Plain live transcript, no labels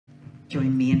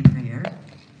join me in prayer.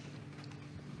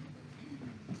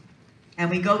 And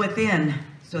we go within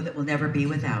so that we'll never be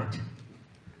without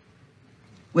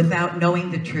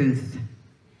knowing the truth.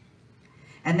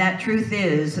 And that truth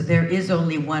is, there is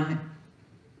only one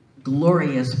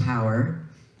glorious power.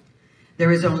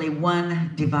 There is only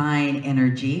one divine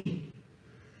energy.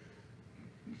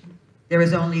 There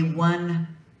is only one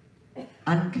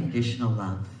unconditional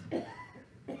love.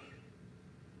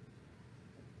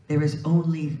 There is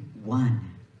only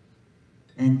one.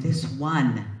 And this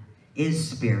one is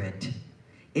spirit,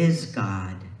 is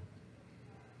God,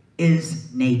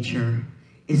 is nature,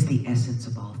 is the essence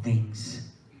of all things.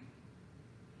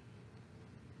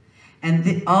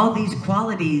 And all these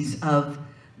qualities of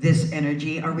this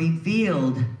energy are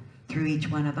revealed through each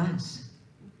one of us.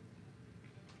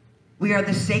 We are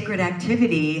the sacred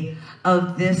activity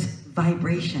of this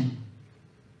vibration.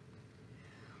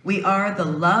 We are the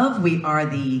love, we are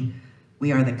the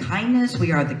kindness,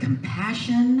 we are the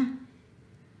compassion,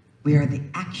 we are the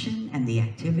action and the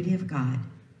activity of God.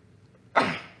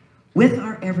 With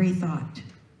our every thought,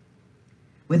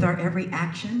 with our every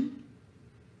action,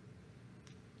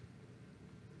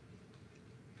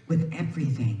 with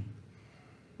everything,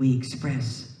 we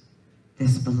express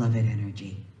this beloved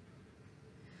energy.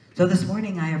 So this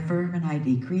morning I affirm and I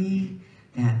decree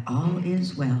that all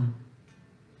is well,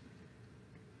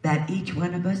 that each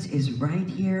one of us is right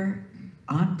here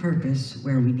on purpose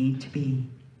where we need to be.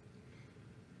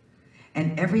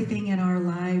 And everything in our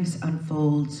lives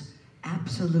unfolds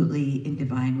absolutely in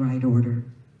divine right order.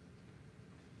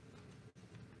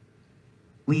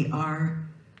 We are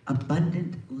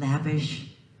abundant, lavish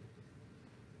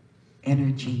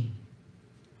energy.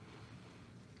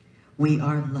 We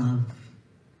are love.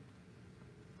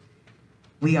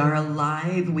 We are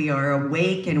alive, we are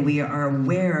awake, and we are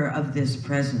aware of this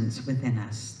presence within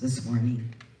us this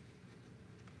morning.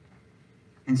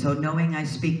 And so knowing I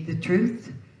speak the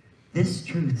truth, this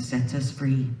truth sets us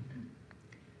free.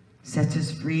 Sets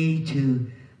us free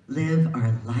to live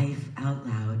our life out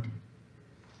loud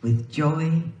with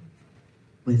joy,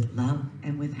 with love,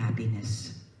 and with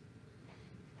happiness.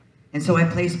 And so I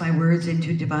place my words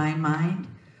into divine mind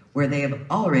where they have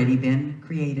already been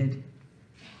created.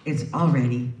 It's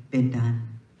already been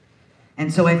done.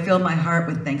 And so I fill my heart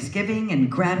with thanksgiving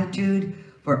and gratitude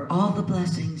for all the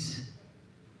blessings,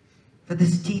 for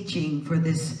this teaching, for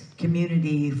this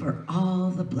community, for all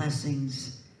the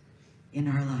blessings in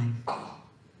our life.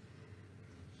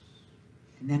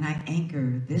 And then I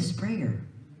anchor this prayer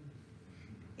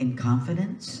in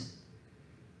confidence.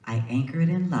 I anchor it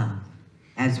in love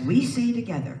as we say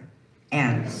together,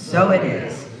 and so it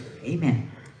is. Amen.